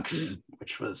the Bucks,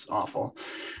 which was awful.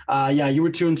 You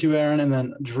were 2-2, Aaron, and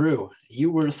then Drew,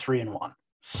 you were 3-1.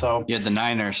 So you had the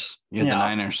Niners. The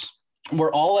Niners.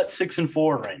 We're all at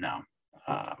 6-4 right now.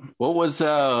 What was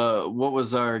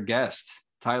our guest,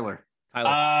 Tyler?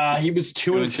 He was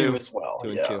 2-2 as well.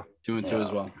 2-2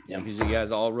 as well. Yeah, because you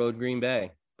guys all rode Green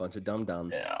Bay, bunch of dum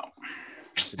dums.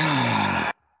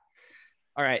 Yeah.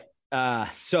 All right.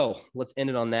 So let's end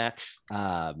it on that.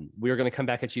 We are going to come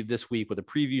back at you this week with a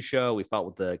preview show. We felt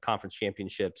with the conference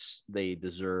championships, they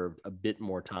deserved a bit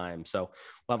more time. So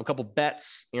we'll have a couple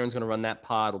bets. Aaron's going to run that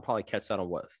pod. We'll probably catch that on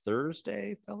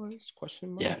Thursday, fellas?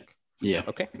 Question mark? Yeah.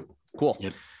 Okay, cool.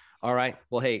 Yep. All right.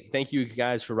 Well, hey, thank you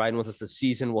guys for riding with us this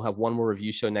season. We'll have one more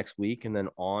review show next week and then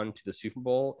on to the Super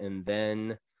Bowl and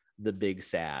then the big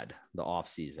sad, the off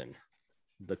season.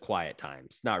 The quiet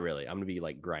times. Not really. I'm gonna be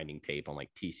like grinding tape on like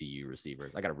TCU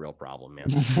receivers. I got a real problem, man.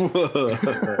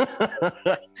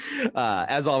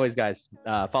 As always, guys,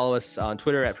 follow us on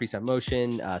Twitter at Preset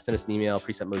Motion. Send us an email,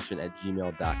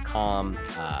 presetmotion@gmail.com.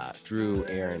 Drew,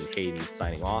 Aaron, Hayden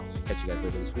signing off. Catch you guys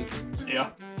later this week. See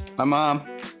ya. Bye, Mom.